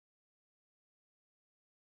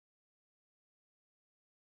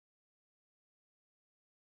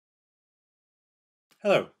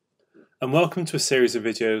Hello, and welcome to a series of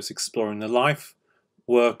videos exploring the life,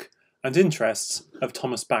 work, and interests of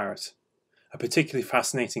Thomas Barritt, a particularly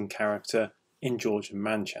fascinating character in Georgian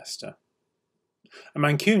Manchester. A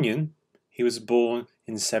Mancunian, he was born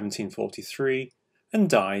in 1743 and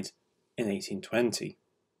died in 1820.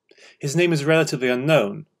 His name is relatively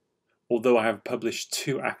unknown, although I have published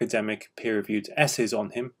two academic peer-reviewed essays on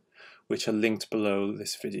him, which are linked below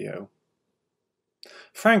this video.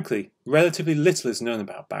 Frankly, relatively little is known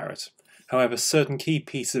about Barritt. However, certain key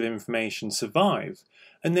pieces of information survive,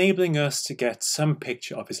 enabling us to get some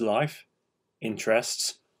picture of his life,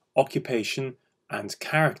 interests, occupation, and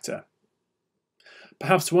character.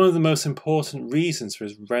 Perhaps one of the most important reasons for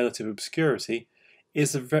his relative obscurity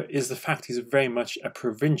is the fact he's very much a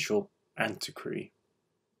provincial antiquary.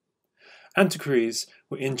 Antiquaries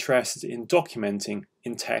were interested in documenting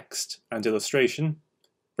in text and illustration,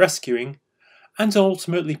 rescuing, and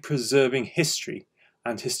ultimately preserving history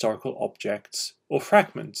and historical objects or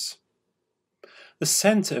fragments. The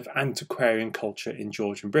centre of antiquarian culture in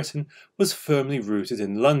Georgian Britain was firmly rooted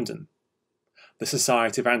in London. The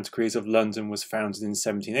Society of Antiquaries of London was founded in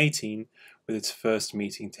 1718, with its first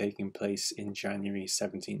meeting taking place in January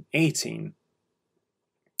 1718.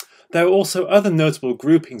 There are also other notable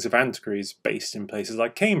groupings of antiquaries based in places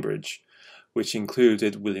like Cambridge, which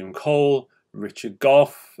included William Cole, Richard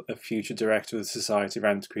Gough, a future director of the Society of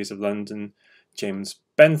Antiquaries of London, James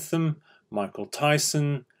Bentham, Michael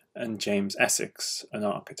Tyson, and James Essex, an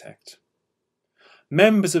architect.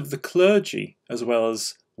 Members of the clergy, as well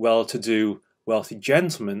as well-to-do, wealthy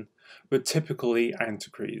gentlemen, were typically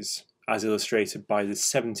antiquaries, as illustrated by the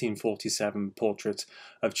 1747 portrait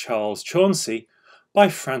of Charles Chauncey by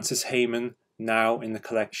Francis Hayman, now in the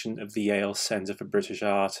collection of the Yale Centre for British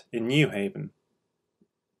Art in New Haven.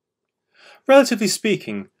 Relatively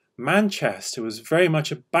speaking, Manchester was very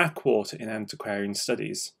much a backwater in antiquarian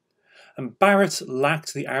studies, and Barritt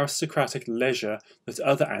lacked the aristocratic leisure that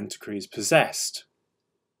other antiquaries possessed.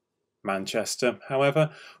 Manchester,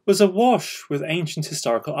 however, was awash with ancient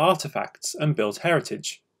historical artefacts and built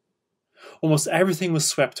heritage. Almost everything was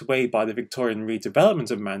swept away by the Victorian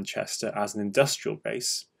redevelopment of Manchester as an industrial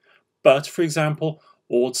base, but, for example,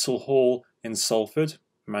 Ordsall Hall in Salford,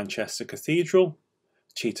 Manchester Cathedral,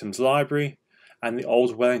 Chetham's Library, and the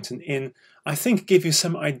Old Wellington Inn, I think give you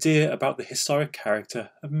some idea about the historic character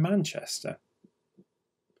of Manchester.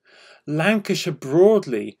 Lancashire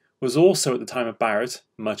broadly was also at the time of Barritt,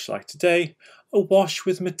 much like today, awash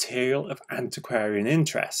with material of antiquarian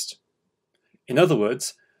interest. In other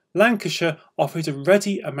words, Lancashire offered a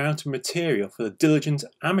ready amount of material for the diligent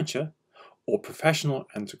amateur or professional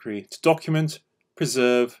antiquary to document,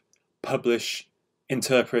 preserve, publish,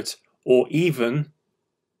 interpret, or even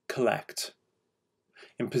collect.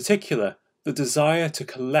 In particular, the desire to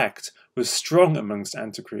collect was strong amongst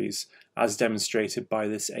antiquaries, as demonstrated by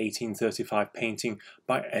this 1835 painting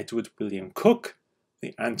by Edward William Cook,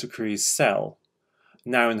 The Antiquary's Cell,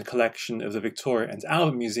 now in the collection of the Victoria and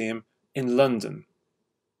Albert Museum in London.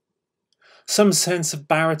 Some sense of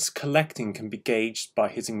Barritt's collecting can be gauged by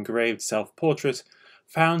his engraved self-portrait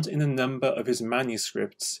found in a number of his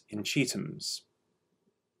manuscripts in Chetham's.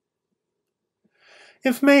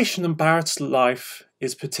 Information on Barritt's life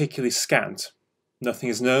is particularly scant. Nothing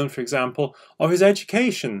is known, for example, of his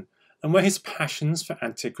education and where his passions for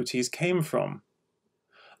antiquities came from.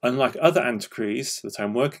 Unlike other antiquaries that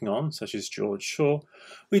I'm working on, such as George Shaw,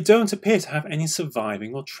 we don't appear to have any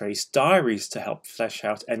surviving or traced diaries to help flesh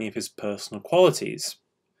out any of his personal qualities.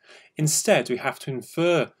 Instead, we have to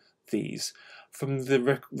infer these from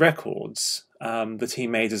the records that he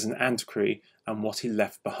made as an antiquary and what he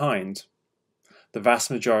left behind, the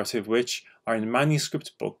vast majority of which are in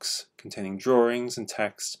manuscript books containing drawings and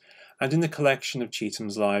text, and in the collection of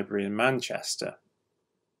Chetham's Library in Manchester.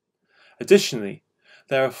 Additionally,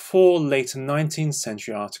 there are 4 later 19th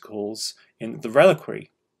century articles in The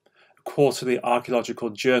Reliquary, a quarterly archaeological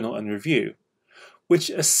journal and review, which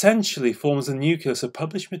essentially forms the nucleus of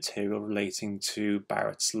published material relating to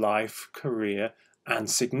Barritt's life, career, and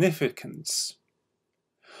significance.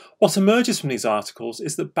 What emerges from these articles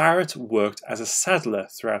is that Barritt worked as a saddler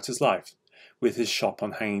throughout his life, with his shop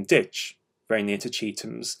on Hanging Ditch, very near to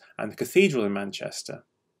Chetham's and the cathedral in Manchester.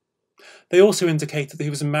 They also indicate that he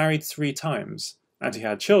was married 3 times, and he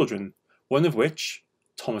had children, one of which,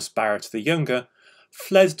 Thomas Barritt the Younger,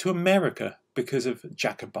 fled to America because of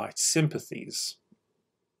Jacobite sympathies.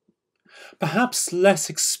 Perhaps less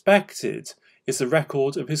expected is the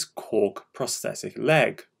record of his cork prosthetic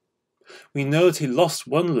leg. We know that he lost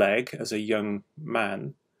one leg as a young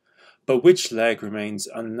man, but which leg remains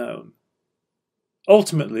unknown.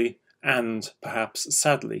 Ultimately, and perhaps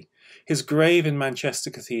sadly, His grave in Manchester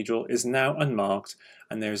Cathedral is now unmarked,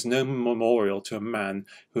 and there is no memorial to a man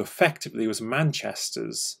who effectively was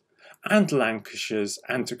Manchester's and Lancashire's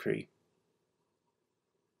antiquary.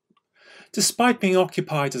 Despite being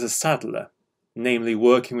occupied as a saddler, namely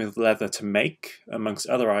working with leather to make, amongst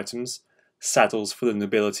other items, saddles for the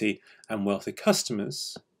nobility and wealthy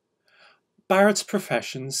customers, Barritt's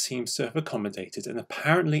profession seems to have accommodated an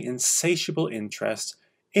apparently insatiable interest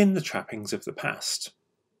in the trappings of the past.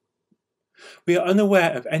 We are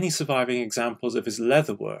unaware of any surviving examples of his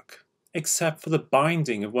leather work, except for the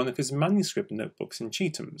binding of one of his manuscript notebooks in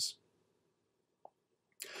Chetham's.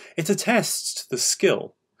 It attests to the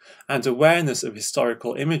skill and awareness of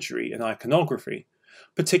historical imagery and iconography,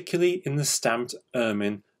 particularly in the stamped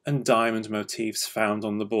ermine and diamond motifs found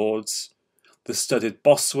on the boards, the studded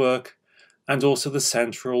bosswork, and also the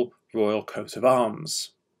central royal coat of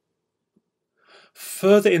arms.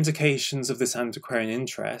 Further indications of this antiquarian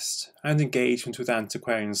interest and engagement with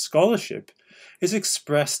antiquarian scholarship is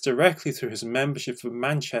expressed directly through his membership of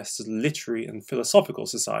Manchester's Literary and Philosophical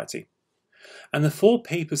Society, and the 4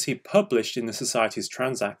 papers he published in the Society's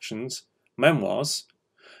transactions, memoirs,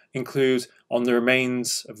 include On the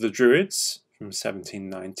Remains of the Druids from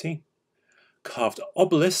 1790, Carved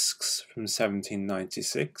Obelisks from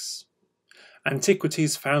 1796,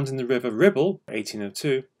 Antiquities Found in the River Ribble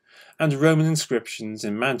 1802, and Roman Inscriptions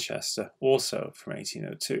in Manchester, also from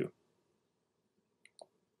 1802.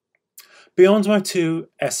 Beyond my 2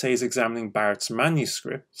 essays examining Barritt's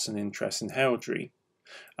manuscripts and interest in heraldry,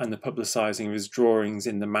 and the publicising of his drawings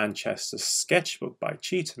in the Manchester Sketchbook by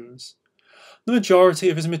Chetham's, the majority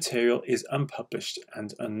of his material is unpublished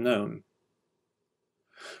and unknown.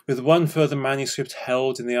 With one further manuscript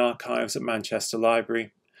held in the archives at Manchester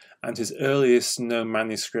Library, and his earliest known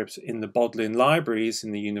manuscript in the Bodleian Libraries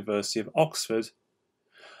in the University of Oxford,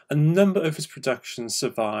 a number of his productions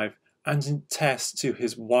survive and attest to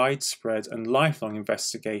his widespread and lifelong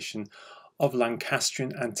investigation of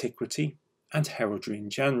Lancastrian antiquity and heraldry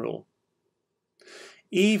in general.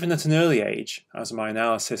 Even at an early age, as my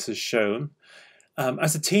analysis has shown,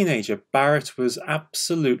 as a teenager, Barritt was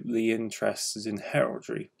absolutely interested in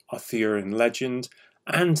heraldry, Arthurian legend,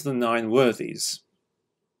 and the 9 Worthies.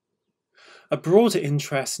 A broader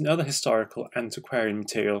interest in other historical antiquarian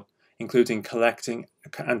material, including collecting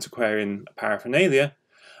antiquarian paraphernalia,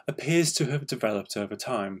 appears to have developed over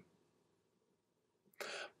time.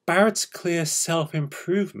 Barritt's clear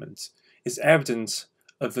self-improvement is evident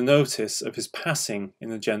of the notice of his passing in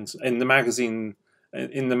the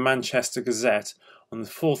Manchester Gazette on the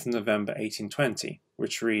 4th of November 1820,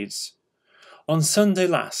 which reads, "On Sunday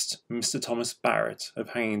last, Mr. Thomas Barritt of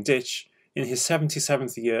Hanging Ditch, in his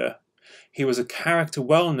 77th year, he was a character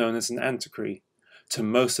well known as an antiquary to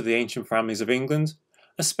most of the ancient families of England,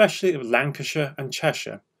 especially of Lancashire and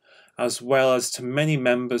Cheshire, as well as to many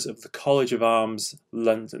members of the College of Arms,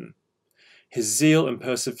 London. His zeal and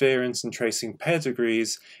perseverance in tracing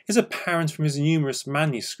pedigrees is apparent from his numerous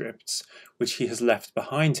manuscripts which he has left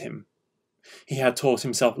behind him. He had taught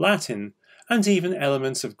himself Latin and even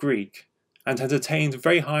elements of Greek, and had attained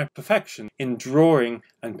very high perfection in drawing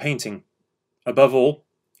and painting. Above all,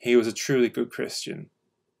 he was a truly good Christian."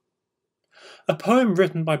 A poem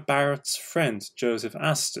written by Barritt's friend Joseph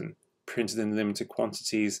Aston, printed in limited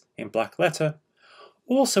quantities in black letter,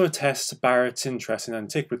 also attests to Barritt's interest in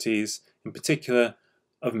antiquities, in particular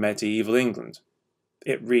of medieval England.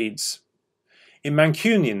 It reads, "In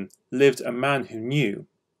Mancunian lived a man who knew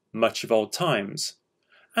much of old times,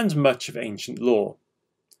 and much of ancient lore.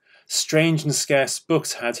 Strange and scarce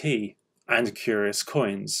books had he, and curious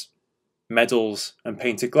coins, medals and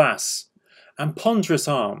painted glass, and ponderous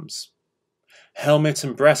arms, helmet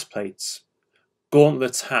and breastplates,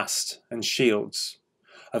 gauntlets hast and shields,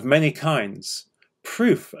 of many kinds,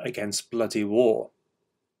 proof against bloody war,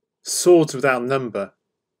 swords without number,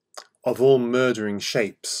 of all murdering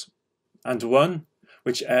shapes, and one,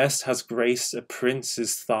 which erst has graced a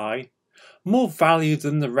prince's thigh, more valued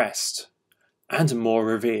than the rest, and more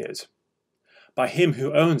revered, by him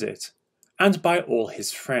who owned it, and by all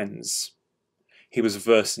his friends. He was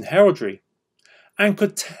versed in heraldry, and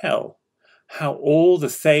could tell how all the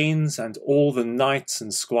thanes and all the knights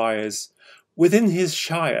and squires within his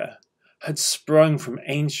shire had sprung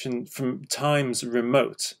from times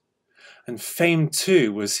remote, and famed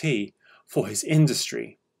too was he for his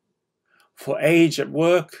industry, for age at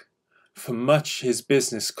work, for much his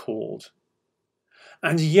business called.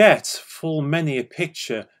 And yet full many a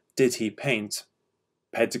picture did he paint,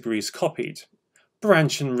 pedigrees copied,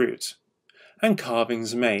 branch and root, and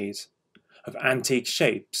carvings made, of antique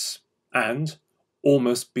shapes, and,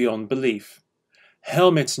 almost beyond belief,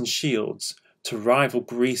 helmets and shields to rival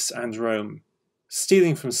Greece and Rome,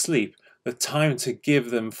 stealing from sleep the time to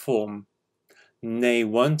give them form. Nay,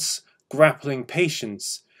 once, grappling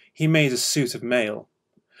patience, he made a suit of mail,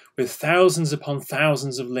 with thousands upon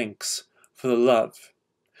thousands of links, for the love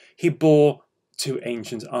he bore to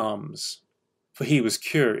ancient arms, for he was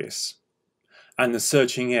curious, and the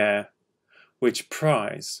searching air, which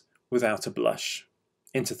pries without a blush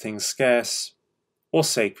into things scarce, or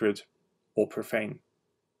sacred, or profane.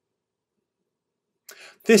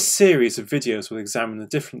 This series of videos will examine the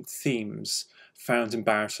different themes found in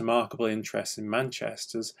Barritt's remarkable interest in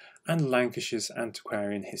Manchester's and Lancashire's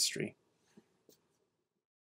antiquarian history.